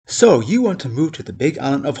So you want to move to the Big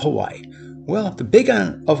Island of Hawaii. Well, the Big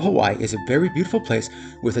Island of Hawaii is a very beautiful place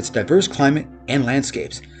with its diverse climate and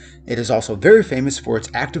landscapes. It is also very famous for its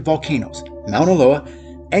active volcanoes, Mauna Loa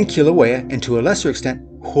and Kilauea, and to a lesser extent,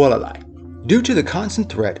 Hualalai. Due to the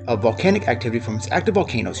constant threat of volcanic activity from its active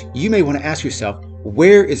volcanoes, you may want to ask yourself,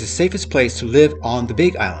 where is the safest place to live on the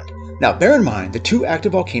Big Island? Now bear in mind, the two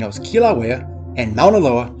active volcanoes, Kilauea and Mauna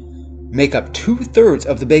Loa, make up 2/3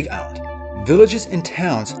 of the Big Island. Villages and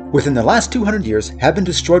towns within the last 200 years have been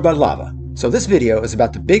destroyed by lava. So this video is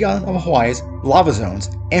about the Big Island of Hawaii's lava zones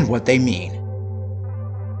and what they mean.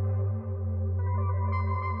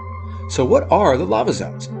 So what are the lava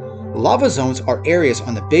zones? Lava zones are areas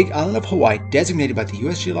on the Big Island of Hawaii designated by the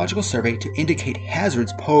U.S. Geological Survey to indicate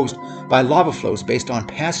hazards posed by lava flows based on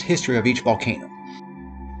past history of each volcano.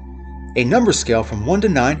 A number scale from 1 to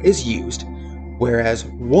 9 is used, whereas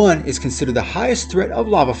 1 is considered the highest threat of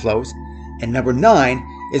lava flows, and number 9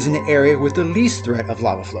 is in the area with the least threat of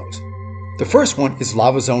lava flows. The first one is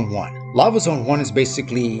Lava Zone 1. Lava Zone 1 is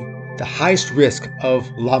basically the highest risk of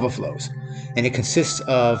lava flows, and it consists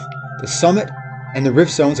of the summit and the rift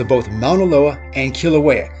zones of both Mauna Loa and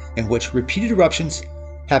Kilauea, in which repeated eruptions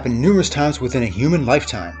happen numerous times within a human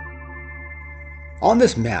lifetime. On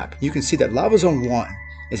this map, you can see that Lava Zone 1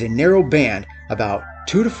 is a narrow band about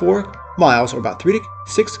 2 to 4 miles or about 3 to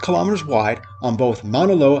 6 kilometers wide on both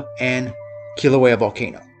Mauna Loa and Kilauea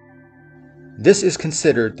Volcano. This is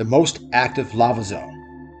considered the most active lava zone.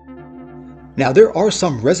 Now there are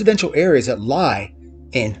some residential areas that lie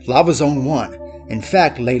in Lava Zone 1. In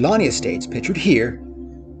fact, Leilani Estates, pictured here,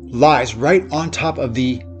 lies right on top of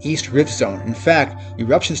the East Rift Zone. In fact,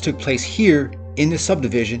 eruptions took place here in this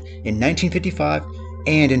subdivision in 1955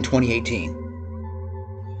 and in 2018.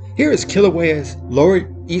 Here is Kilauea's Lower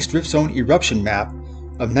East Rift Zone eruption map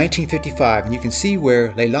of 1955, and you can see where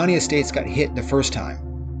Leilani Estates got hit the first time.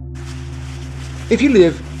 If you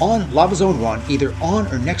live on Lava Zone 1, either on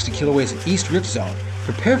or next to Kilauea's East Rift Zone,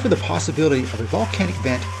 prepare for the possibility of a volcanic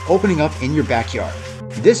vent opening up in your backyard.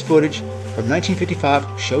 This footage from 1955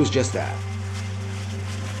 shows just that.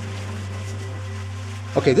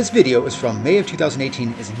 Okay, this video is from May of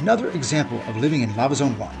 2018, is another example of living in Lava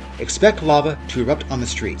Zone 1. Expect lava to erupt on the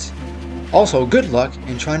streets. Also, good luck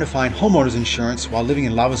in trying to find homeowners insurance while living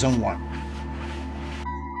in Lava Zone 1.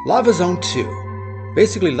 Lava Zone 2.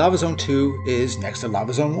 Basically, Lava Zone 2 is next to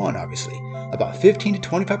Lava Zone 1, obviously. About 15 to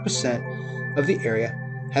 25% of the area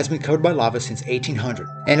has been covered by lava since 1800,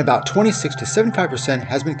 and about 26 to 75%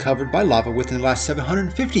 has been covered by lava within the last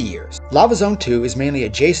 750 years. Lava Zone 2 is mainly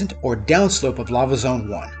adjacent or downslope of Lava Zone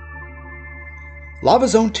 1. Lava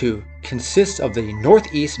Zone 2 consists of the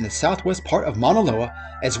northeast and the southwest part of Mauna Loa,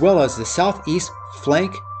 as well as the southeast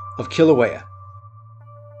flank of Kilauea.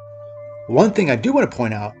 One thing I do want to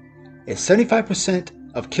point out is 75%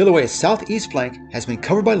 of Kilauea's southeast flank has been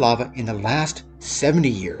covered by lava in the last 70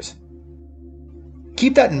 years.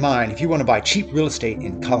 Keep that in mind if you want to buy cheap real estate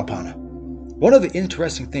in Kalapana. One of the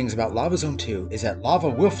interesting things about Lava Zone 2 is that lava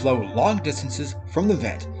will flow long distances from the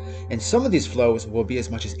vent, and some of these flows will be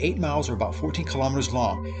as much as 8 miles or about 14 kilometers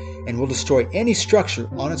long and will destroy any structure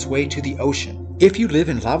on its way to the ocean. If you live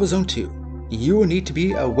in Lava Zone 2, you will need to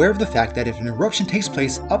be aware of the fact that if an eruption takes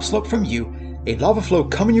place upslope from you, a lava flow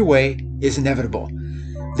coming your way is inevitable.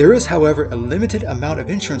 There is, however, a limited amount of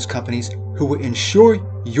insurance companies who will insure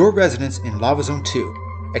your residence in Lava Zone 2.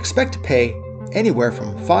 Expect to pay anywhere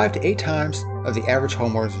from 5 to 8 times of the average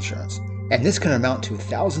homeowner's insurance, and this can amount to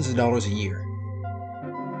thousands of dollars a year.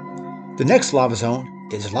 The next lava zone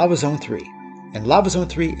is Lava Zone 3, and Lava Zone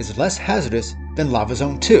 3 is less hazardous than Lava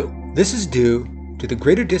Zone 2. This is due to the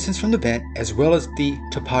greater distance from the vent as well as the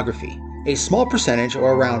topography. A small percentage,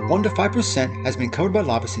 or around 1 to 5%, has been covered by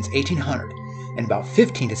lava since 1800, and about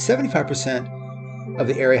 15 to 75% of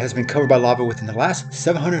the area has been covered by lava within the last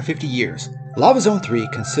 750 years. Lava Zone 3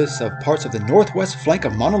 consists of parts of the northwest flank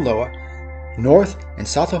of Mauna Loa, north and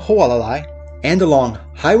south of Hualalai, and along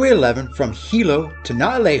Highway 11 from Hilo to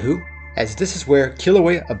Naalehu, as this is where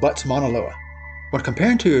Kilauea abuts Mauna Loa. When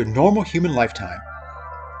comparing to a normal human lifetime,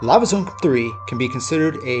 Lava Zone 3 can be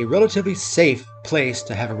considered a relatively safe place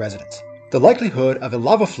to have a residence. The likelihood of a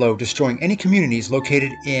lava flow destroying any communities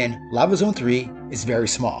located in Lava Zone 3 is very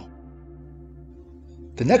small.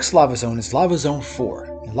 The next lava zone is Lava Zone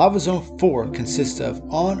 4, and Lava Zone 4 consists of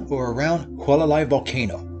on or around Hualalai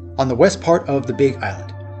Volcano, on the west part of the Big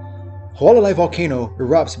Island. Hualalai Volcano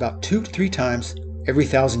erupts about 2 to 3 times every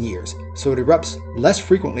 1,000 years, so it erupts less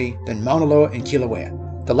frequently than Mauna Loa and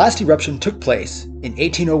Kilauea. The last eruption took place in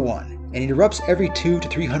 1801, and it erupts every 200 to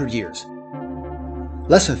 300 years.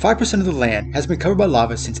 Less than 5% of the land has been covered by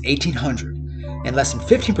lava since 1800, and less than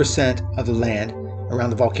 15% of the land around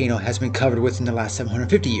the volcano has been covered within the last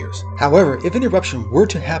 750 years. However, if an eruption were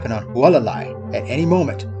to happen on Hualalai at any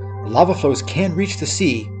moment, lava flows can reach the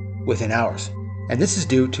sea within hours. And this is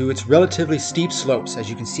due to its relatively steep slopes, as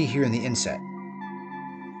you can see here in the inset.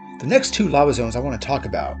 The next two lava zones I want to talk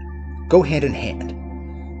about go hand in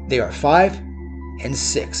hand. They are 5 and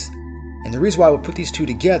 6. And the reason why I would put these two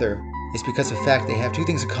together is because of the fact they have two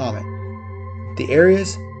things in common. The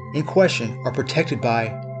areas in question are protected by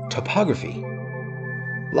topography.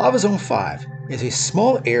 Lava Zone 5 is a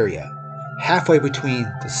small area halfway between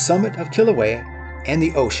the summit of Kilauea and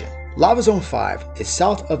the ocean. Lava Zone 5 is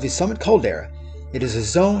south of the summit caldera. It is a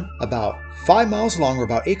zone about 5 miles long, or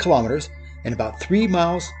about 8 kilometers, and about 3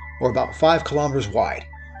 miles or about 5 kilometers wide.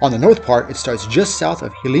 On the north part, it starts just south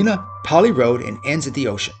of Helena Pali Road and ends at the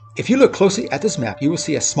ocean. If you look closely at this map, you will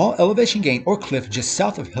see a small elevation gain or cliff just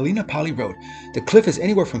south of Helena Pali Road. The cliff is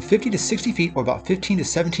anywhere from 50 to 60 feet, or about 15 to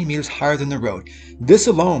 17 meters higher than the road. This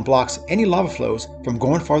alone blocks any lava flows from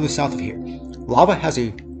going farther south of here. Lava has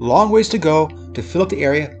a long ways to go to fill up the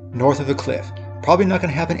area north of the cliff. Probably not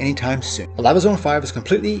going to happen anytime soon. Lava Zone 5 is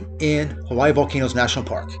completely in Hawaii Volcanoes National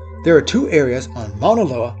Park. There are two areas on Mauna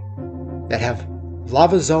Loa that have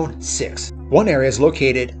Lava Zone 6. One area is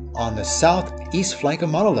located on the southeast flank of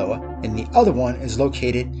Mauna Loa, and the other one is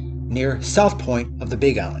located near South Point of the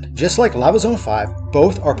Big Island. Just like Lava Zone 5,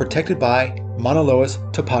 both are protected by Mauna Loa's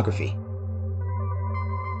topography.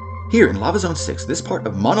 Here in Lava Zone 6, this part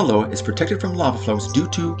of Mauna Loa is protected from lava flows due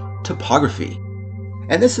to topography.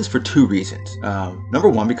 And this is for two reasons. Number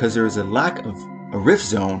one, because there is a lack of a rift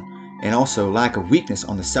zone and also lack of weakness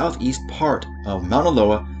on the southeast part of Mauna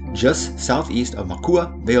Loa, just southeast of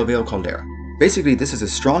Makua Ve'oveo caldera. Basically, this is a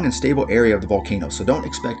strong and stable area of the volcano, so don't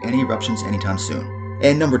expect any eruptions anytime soon.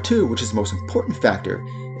 And number two, which is the most important factor,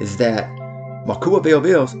 is that Makua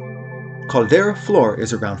Ve'oveo's caldera floor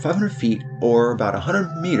is around 500 feet or about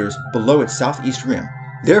 100 meters below its southeast rim.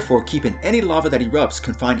 Therefore, keeping any lava that erupts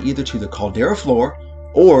confined either to the caldera floor,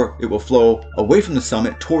 or it will flow away from the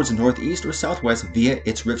summit towards the northeast or southwest via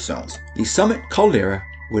its rift zones. The summit caldera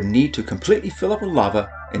would need to completely fill up with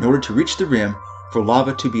lava in order to reach the rim for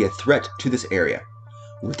lava to be a threat to this area.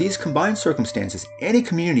 With these combined circumstances, any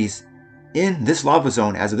communities in this lava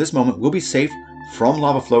zone as of this moment will be safe from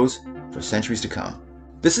lava flows for centuries to come.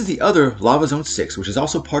 This is the other Lava Zone 6, which is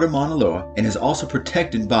also part of Mauna Loa and is also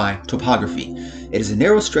protected by topography. It is a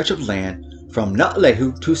narrow stretch of land from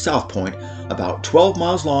Na'alehu to South Point, about 12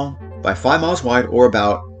 miles long by 5 miles wide, or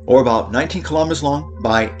about 19 kilometers long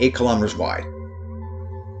by 8 kilometers wide.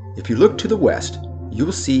 If you look to the west, you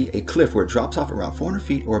will see a cliff where it drops off around 400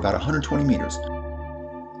 feet or about 120 meters.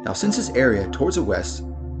 Now, since this area towards the west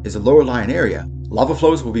is a lower lying area, lava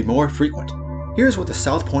flows will be more frequent. Here's what the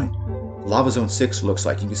South Point Lava Zone 6 looks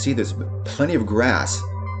like. You can see there's plenty of grass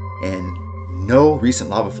and no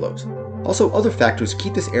recent lava flows. Also, other factors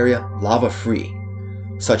keep this area lava free,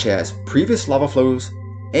 such as previous lava flows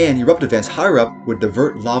and eruptive vents higher up would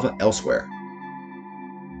divert lava elsewhere.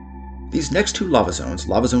 These next two lava zones,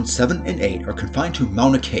 Lava Zone 7 and 8, are confined to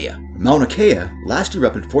Mauna Kea. Mauna Kea last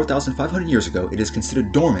erupted 4,500 years ago. It is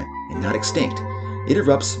considered dormant and not extinct. It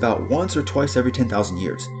erupts about once or twice every 10,000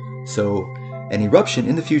 years, so an eruption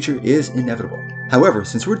in the future is inevitable. However,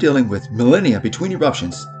 since we're dealing with millennia between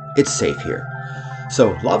eruptions, it's safe here.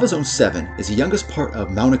 So Lava Zone 7 is the youngest part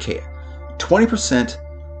of Mauna Kea. 20%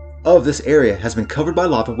 of this area has been covered by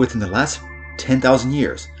lava within the last 10,000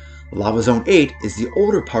 years. Lava Zone 8 is the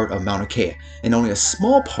older part of Mauna Kea, and only a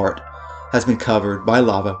small part has been covered by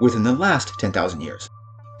lava within the last 10,000 years.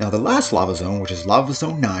 Now, the last lava zone, which is Lava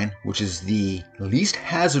Zone 9, which is the least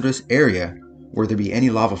hazardous area where there be any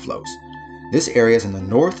lava flows. This area is in the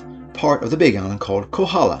north part of the Big Island called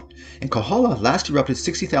Kohala, and Kohala last erupted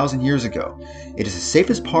 60,000 years ago. It is the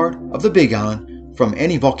safest part of the Big Island from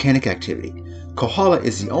any volcanic activity. Kohala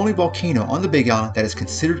is the only volcano on the Big Island that is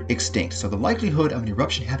considered extinct, so the likelihood of an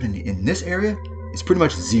eruption happening in this area is pretty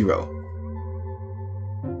much zero.